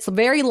 And it's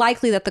very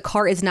likely that the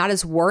car is not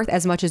as worth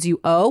as much as you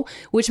owe,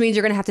 which means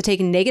you're going to have to take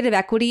negative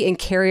equity and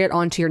carry it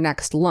on to your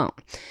next loan.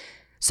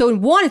 So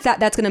one, it's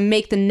that's going to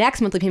make the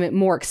next monthly payment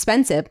more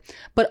expensive.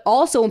 But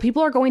also when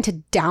people are going to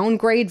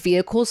downgrade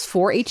vehicles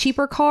for a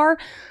cheaper car,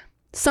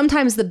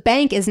 sometimes the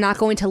bank is not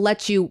going to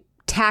let you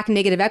tack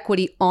negative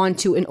equity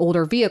onto an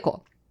older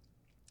vehicle.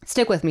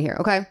 Stick with me here,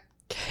 okay?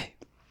 Okay.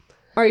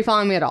 Are you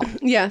following me at all?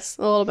 Yes,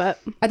 a little bit.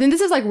 I think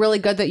this is like really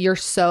good that you're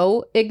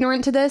so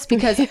ignorant to this,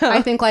 because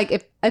I think like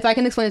if I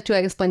can explain it to you, I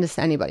can explain this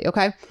to anybody,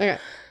 okay? Okay.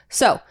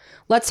 So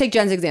let's take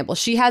Jen's example.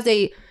 She has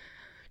a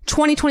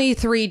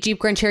 2023 Jeep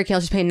Grand Cherokee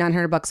she's paying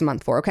 $900 a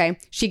month for, okay?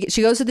 She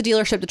goes to the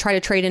dealership to try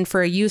to trade in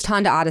for a used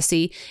Honda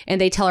Odyssey,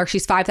 and they tell her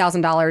she's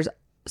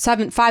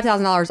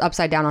 $5,000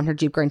 upside down on her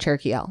Jeep Grand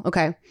Cherokee L,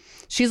 okay?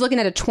 She's looking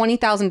at a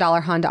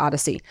 $20,000 Honda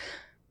Odyssey.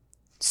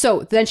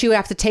 So then she would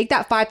have to take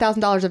that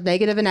 $5,000 of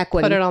negative in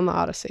equity. Put it on the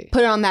Odyssey.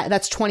 Put it on that.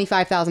 That's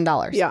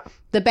 $25,000. Yeah.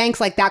 The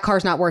bank's like, that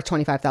car's not worth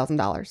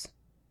 $25,000.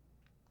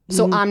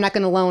 So I'm not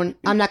going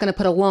to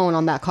put a loan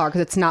on that car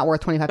because it's not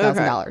worth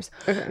 $25,000.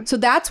 Okay. So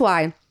that's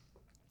why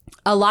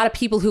a lot of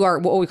people who are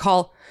what we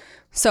call,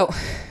 so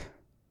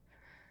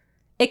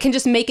it can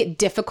just make it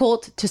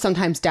difficult to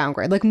sometimes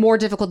downgrade, like more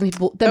difficult than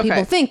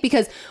people think,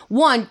 because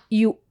one,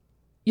 your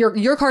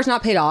car's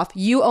not paid off.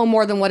 You owe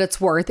more than what it's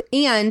worth.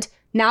 And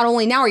not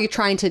only now are you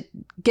trying to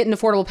get an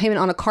affordable payment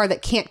on a car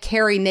that can't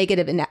carry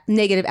negative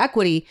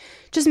equity,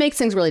 just makes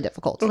things really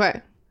difficult. Okay.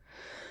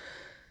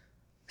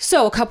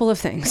 So a couple of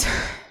things.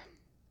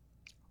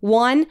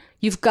 One,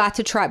 you've got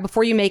to try,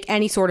 before you make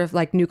any sort of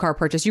like new car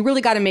purchase, you really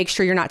got to make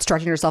sure you're not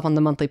stretching yourself on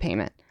the monthly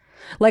payment.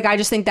 Like, I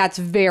just think that's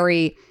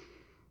very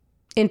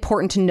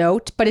important to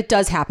note, but it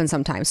does happen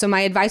sometimes. So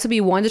my advice would be,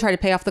 one, to try to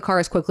pay off the car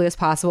as quickly as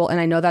possible. And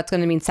I know that's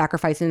going to mean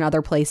sacrificing in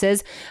other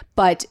places,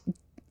 but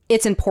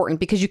it's important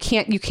because you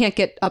can't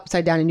get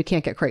upside down and you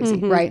can't get crazy,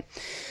 right?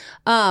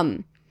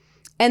 And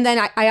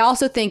then I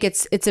also think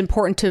it's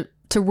important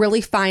to really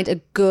find a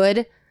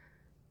good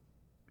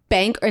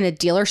bank and a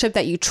dealership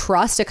that you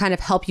trust to kind of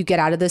help you get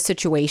out of this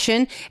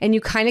situation. And you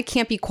kind of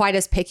can't be quite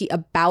as picky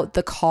about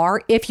the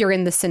car if you're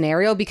in this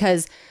scenario,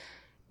 because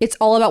it's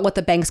all about what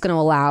the bank's going to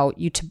allow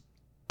you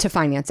to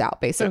finance out,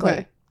 basically.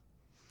 Okay.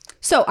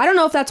 So I don't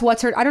know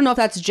if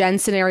that's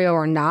Jen's scenario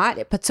or not,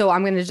 but so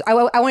I'm going to,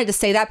 I wanted to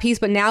say that piece,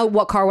 but now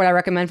what car would I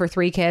recommend for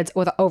 3 kids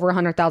with over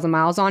 100,000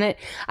 miles on it?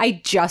 I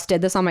just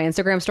did this on my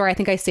Instagram story. I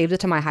think I saved it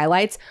to my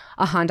highlights,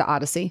 a Honda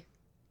Odyssey.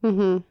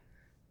 Honda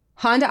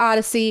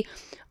Odyssey.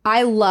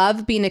 I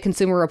love being a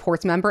Consumer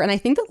Reports member, and I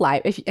think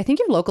I think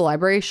your local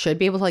library should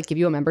be able to like give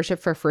you a membership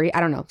for free. I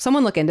don't know.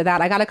 Someone look into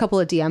that. I got a couple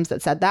of DMs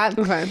that said that.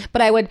 Okay.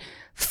 But I would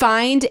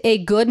find a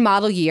good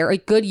model year, a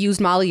good used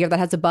model year that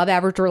has above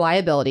average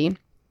reliability.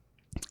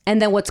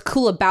 And then what's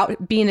cool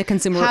about being a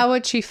consumer... How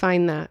would she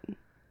find that?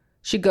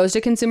 She goes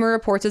to Consumer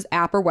Reports'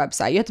 app or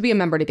website. You have to be a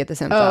member to get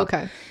this info. Oh,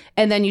 okay.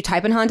 And then you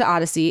type in Honda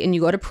Odyssey and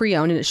you go to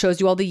pre-owned and it shows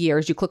you all the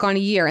years. You click on a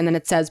year and then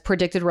it says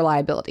predicted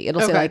reliability.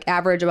 It'll say like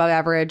average, above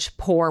average,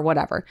 poor,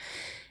 whatever.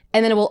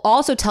 And then it will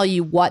also tell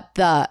you what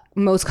the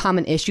most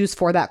common issues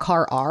for that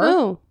car are.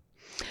 Oh.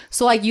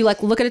 So like you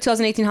like look at a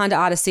 2018 Honda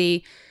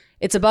Odyssey.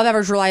 It's above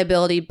average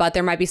reliability, but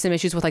there might be some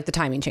issues with like the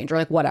timing change or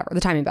like whatever,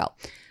 the timing belt.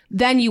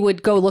 Then you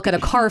would go look at a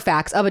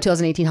Carfax of a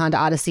 2018 Honda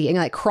Odyssey and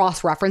like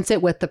cross-reference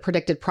it with the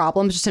predicted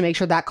problems just to make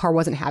sure that car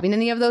wasn't having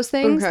any of those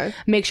things. Okay.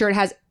 Make sure it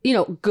has,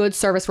 good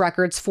service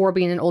records for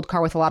being an old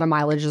car with a lot of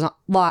mileage,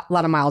 lot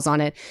of miles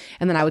on it.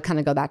 And then I would kind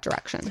of go that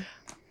direction.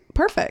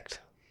 Perfect.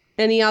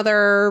 Any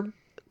other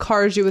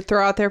cars you would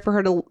throw out there for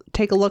her to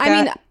take a look at?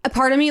 I mean, a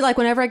part of me, like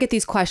whenever I get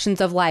these questions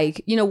of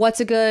like, what's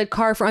a good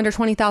car for under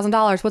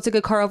 $20,000? What's a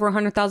good car over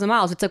 100,000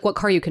 miles? It's like what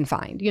car you can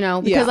find,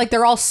 because like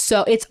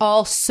it's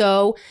all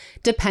so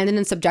dependent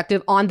and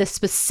subjective on the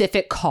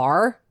specific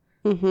car.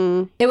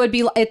 Mm-hmm. It would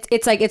be,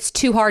 it's like, it's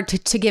too hard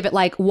to give it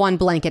like one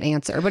blanket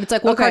answer, but it's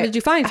like, what car did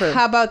you find for?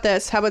 How about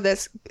this?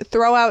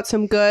 Throw out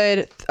some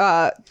good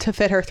to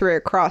fit her through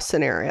a cross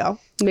scenario.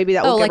 Maybe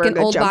that will give her a good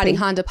an old body jumping.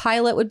 Honda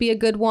Pilot would be a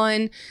good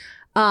one.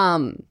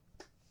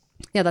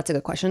 Yeah, that's a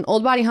good question.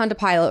 Old body Honda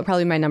Pilot would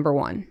probably be my number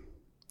one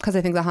because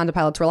I think the Honda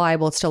Pilot's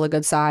reliable. It's still a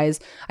good size.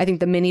 I think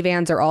the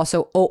minivans are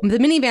also... the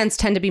minivans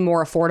tend to be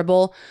more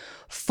affordable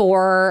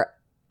for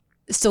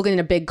still getting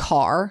a big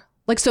car.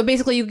 Like, so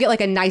basically you get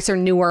like a nicer,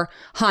 newer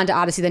Honda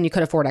Odyssey than you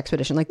could afford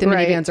Expedition. Like the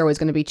minivans are always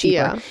going to be cheaper.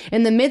 Yeah.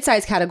 And the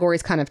midsize category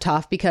is kind of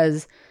tough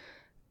because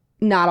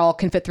not all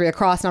can fit 3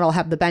 across, not all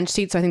have the bench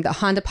seat. So I think the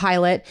Honda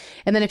Pilot.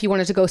 And then if you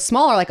wanted to go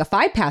smaller, like a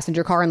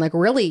 5-passenger car and like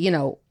really,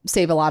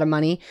 save a lot of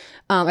money,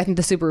 I think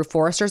the Subaru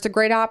Forester is a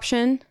great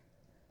option.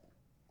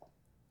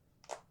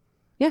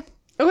 Yeah.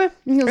 Okay.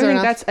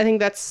 I think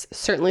that's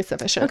certainly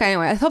sufficient. Okay.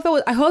 Anyway,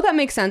 I hope that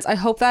makes sense. I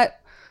hope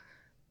that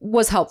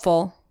was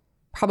helpful.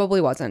 Probably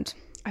wasn't.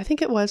 I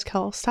think it was,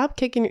 Kel. Stop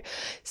talking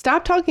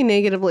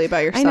negatively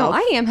about yourself. I know.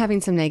 I am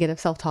having some negative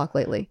self-talk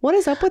lately. What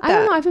is up with that? I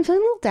don't know. I've been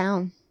feeling a little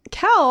down.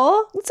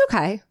 Kel, It's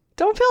okay.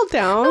 don't feel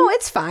down. No,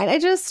 it's fine. I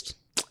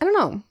don't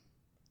know.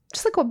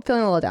 Just like I'm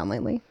feeling a little down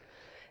lately.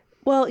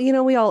 Well,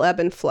 we all ebb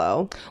and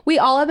flow. We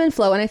all ebb and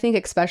flow. And I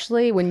think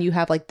especially when you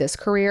have like this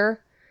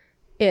career,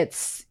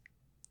 it's,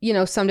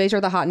 some days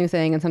you're the hot new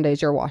thing and some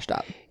days you're washed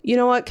up. You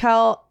know what,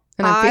 Kel?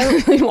 And I'm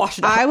feeling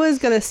washed up. I was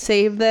going to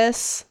save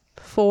this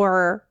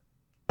for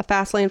a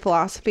fast lane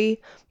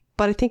philosophy,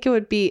 but I think it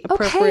would be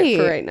appropriate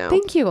for right now.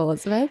 Thank you,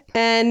 Elizabeth.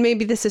 And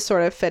maybe this is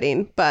sort of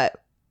fitting, but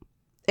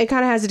it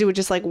kind of has to do with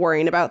just like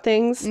worrying about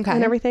things and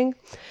everything.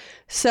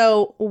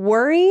 So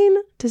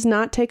worrying does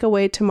not take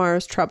away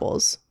tomorrow's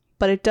troubles,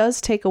 but it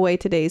does take away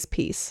today's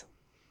peace.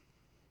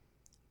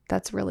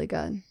 That's really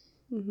good.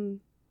 Mm-hmm.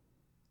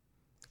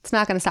 It's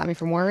not going to stop me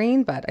from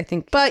worrying, but I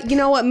think... But you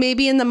know what?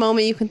 Maybe in the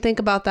moment you can think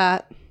about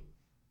that.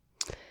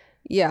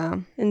 Yeah.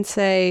 And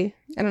say...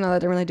 I don't know. That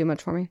didn't really do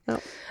much for me. No.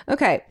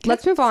 Okay.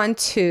 Let's move on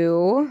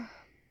to...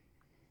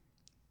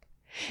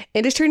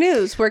 industry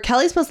news, where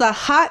Kelly spills the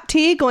hot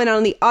tea going on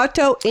in the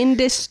auto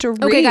industry.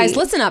 Okay, guys,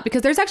 listen up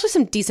because there's actually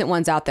some decent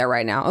ones out there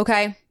right now,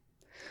 okay?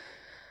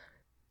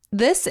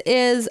 This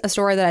is a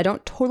story that I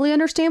don't totally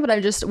understand, but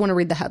I just want to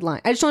read the headline.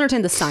 I just don't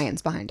understand the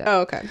science behind it.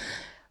 Oh, okay.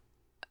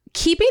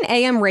 Keeping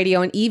AM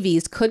radio and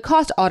EVs could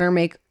cost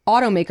automakers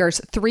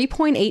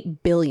 $3.8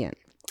 billion.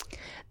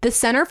 The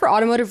Center for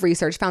Automotive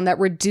Research found that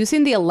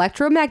reducing the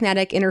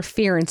electromagnetic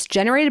interference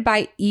generated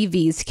by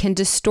EVs can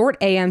distort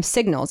AM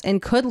signals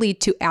and could lead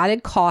to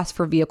added costs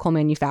for vehicle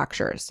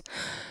manufacturers.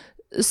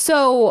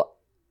 So,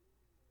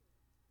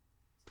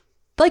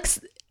 like,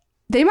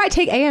 they might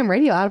take AM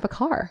radio out of a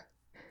car.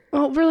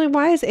 Well, really,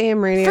 why is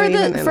AM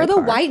radio for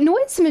the white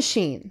noise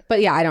machine?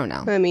 But yeah, I don't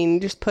know. I mean,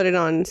 just put it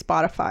on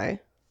Spotify.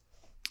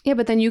 Yeah,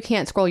 but then you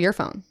can't scroll your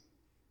phone.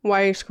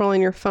 Why are you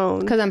scrolling your phone?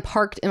 Because I'm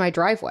parked in my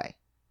driveway.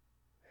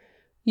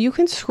 You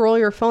can scroll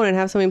your phone and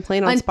have something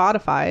playing on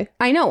Spotify.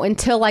 I know,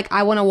 until like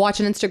I want to watch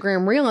an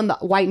Instagram reel and the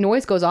white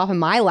noise goes off and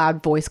my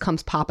loud voice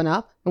comes popping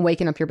up and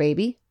waking up your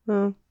baby.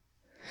 Oh.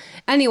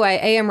 Anyway,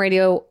 AM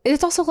radio,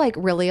 it's also like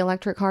really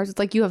electric cars. It's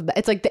like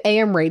it's like the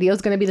AM radio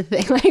is going to be the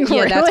thing. Like, yeah,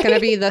 really? That's going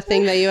to be the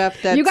thing that you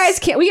have to... You guys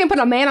we can put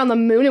a man on the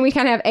moon and we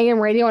can't have AM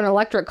radio in an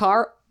electric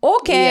car.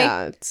 Okay.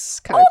 Yeah,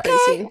 it's kind of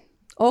crazy.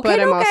 Okay. But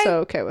I'm also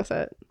okay with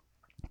it.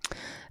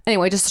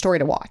 Anyway, just a story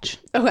to watch.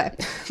 Okay.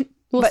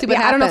 We'll see what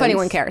happens. I don't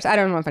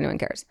know if anyone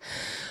cares.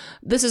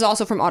 This is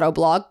also from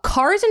Autoblog.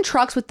 Cars and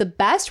trucks with the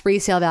best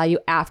resale value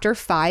after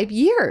 5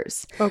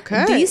 years.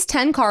 Okay. These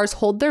 10 cars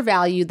hold their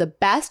value the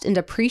best and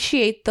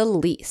depreciate the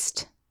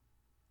least.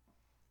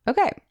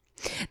 Okay.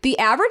 The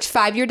average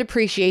 5-year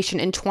depreciation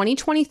in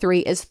 2023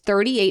 is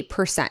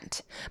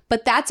 38%,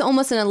 but that's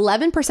almost an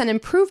 11%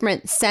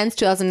 improvement since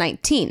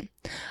 2019.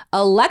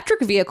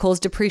 Electric vehicles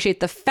depreciate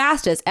the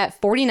fastest at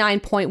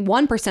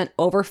 49.1%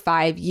 over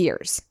 5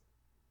 years.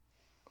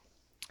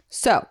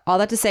 So, all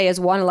that to say is,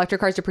 1,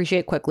 electric cars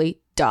depreciate quickly.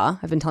 Duh.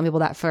 I've been telling people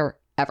that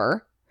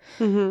forever.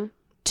 Mm-hmm.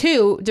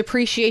 2,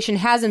 depreciation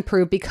has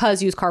improved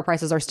because used car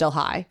prices are still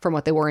high from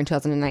what they were in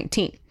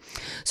 2019.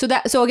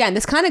 So again,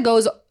 this kind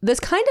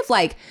of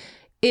like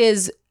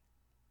is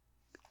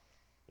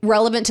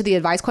relevant to the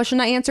advice question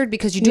I answered,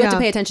 because you do have to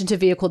pay attention to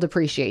vehicle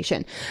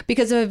depreciation.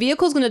 Because if a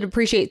vehicle is going to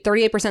depreciate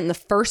 38% in the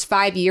first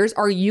 5 years,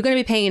 are you going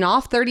to be paying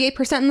off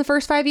 38% in the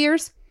first 5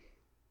 years?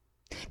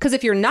 Because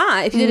if you're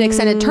not, if you did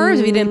extended terms,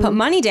 if you didn't put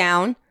money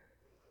down,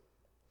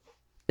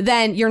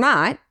 then you're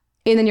not.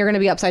 And then you're going to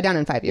be upside down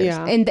in 5 years.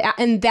 Yeah.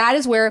 And that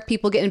is where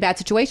people get in bad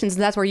situations.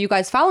 And that's where you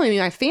guys following me,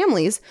 my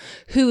families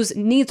whose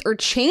needs are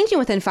changing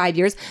within 5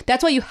 years.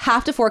 That's why you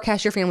have to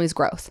forecast your family's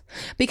growth.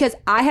 Because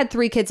I had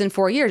 3 kids in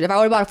 4 years. If I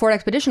would have bought a Ford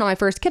Expedition on my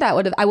first kid, I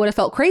would have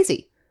felt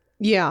crazy.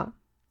 Yeah.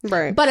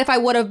 Right. But if I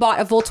would have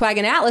bought a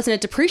Volkswagen Atlas and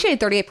it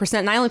depreciated 38%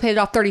 and I only paid it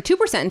off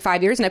 32% in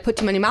 5 years and I put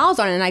too many miles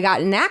on it and I got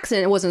in an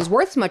accident, it wasn't as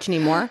worth as much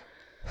anymore,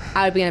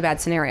 I would be in a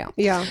bad scenario.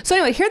 Yeah. So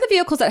anyway, here are the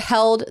vehicles that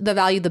held the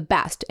value the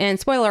best. And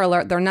spoiler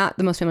alert, they're not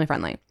the most family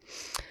friendly.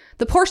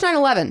 The Porsche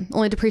 911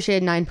 only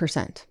depreciated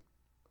 9%.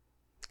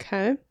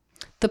 Okay.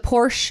 The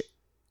Porsche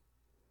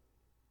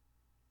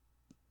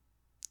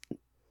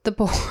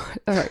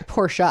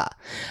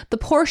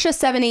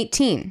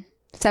 718,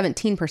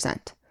 17%.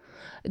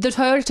 The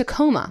Toyota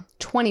Tacoma,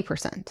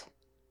 20%.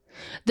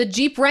 The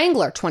Jeep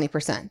Wrangler,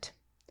 20%.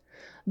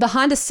 The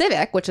Honda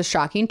Civic, which is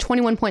shocking,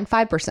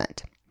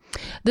 21.5%.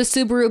 The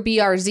Subaru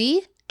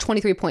BRZ,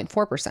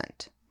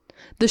 23.4%.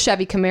 The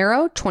Chevy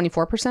Camaro,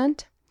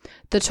 24%.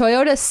 The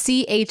Toyota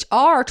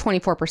CHR,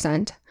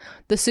 24%.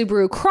 The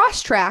Subaru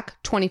Crosstrek,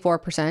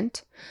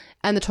 24%.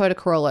 And the Toyota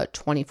Corolla,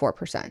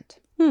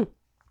 24%.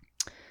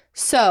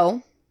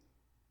 So,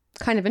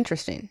 kind of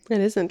interesting. It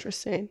is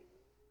interesting.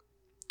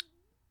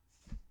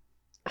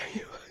 Are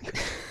you hungry?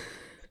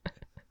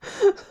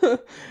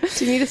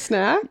 Do you need a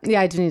snack?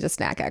 Yeah, I do need a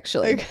snack,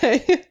 actually.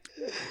 Okay.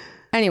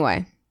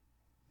 Anyway.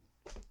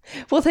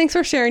 Well, thanks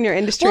for sharing your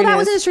industry news. Well, that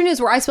was industry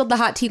news where I spilled the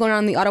hot tea going on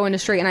in the auto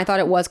industry, and I thought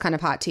it was kind of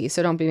hot tea,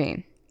 so don't be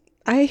mean.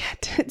 I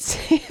didn't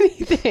say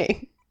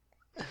anything.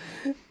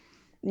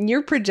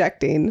 You're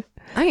projecting.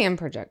 I am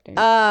projecting.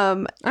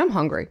 I'm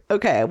hungry.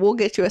 Okay, we'll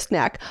get you a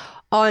snack.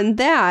 On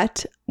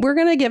that, we're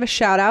going to give a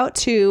shout out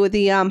to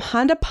the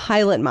Honda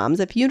Pilot moms.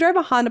 If you drive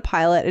a Honda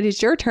Pilot, it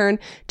is your turn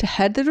to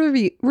head to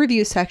the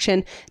review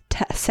section,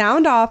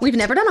 sound off. We've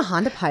never done a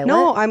Honda Pilot.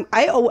 No,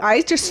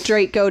 I just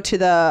straight go to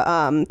the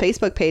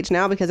Facebook page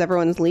now because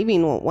everyone's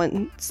leaving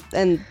once,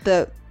 and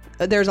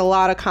there's a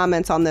lot of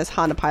comments on this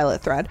Honda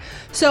Pilot thread.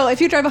 So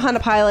if you drive a Honda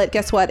Pilot,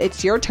 guess what?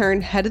 It's your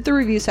turn. Head to the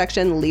review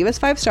section, leave us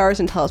 5 stars,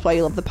 and tell us why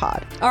you love the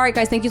pod. All right,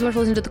 guys. Thank you so much for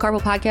listening to the Carpool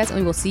Podcast, and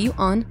we will see you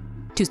on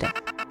Tuesday.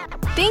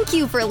 Thank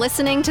you for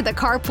listening to the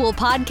Carpool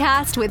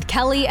Podcast with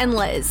Kelly and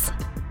Liz.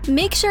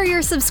 Make sure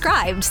you're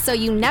subscribed so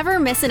you never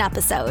miss an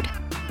episode.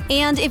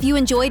 And if you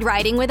enjoyed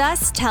riding with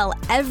us, tell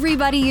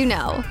everybody you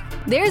know.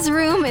 There's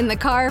room in the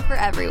car for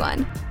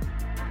everyone.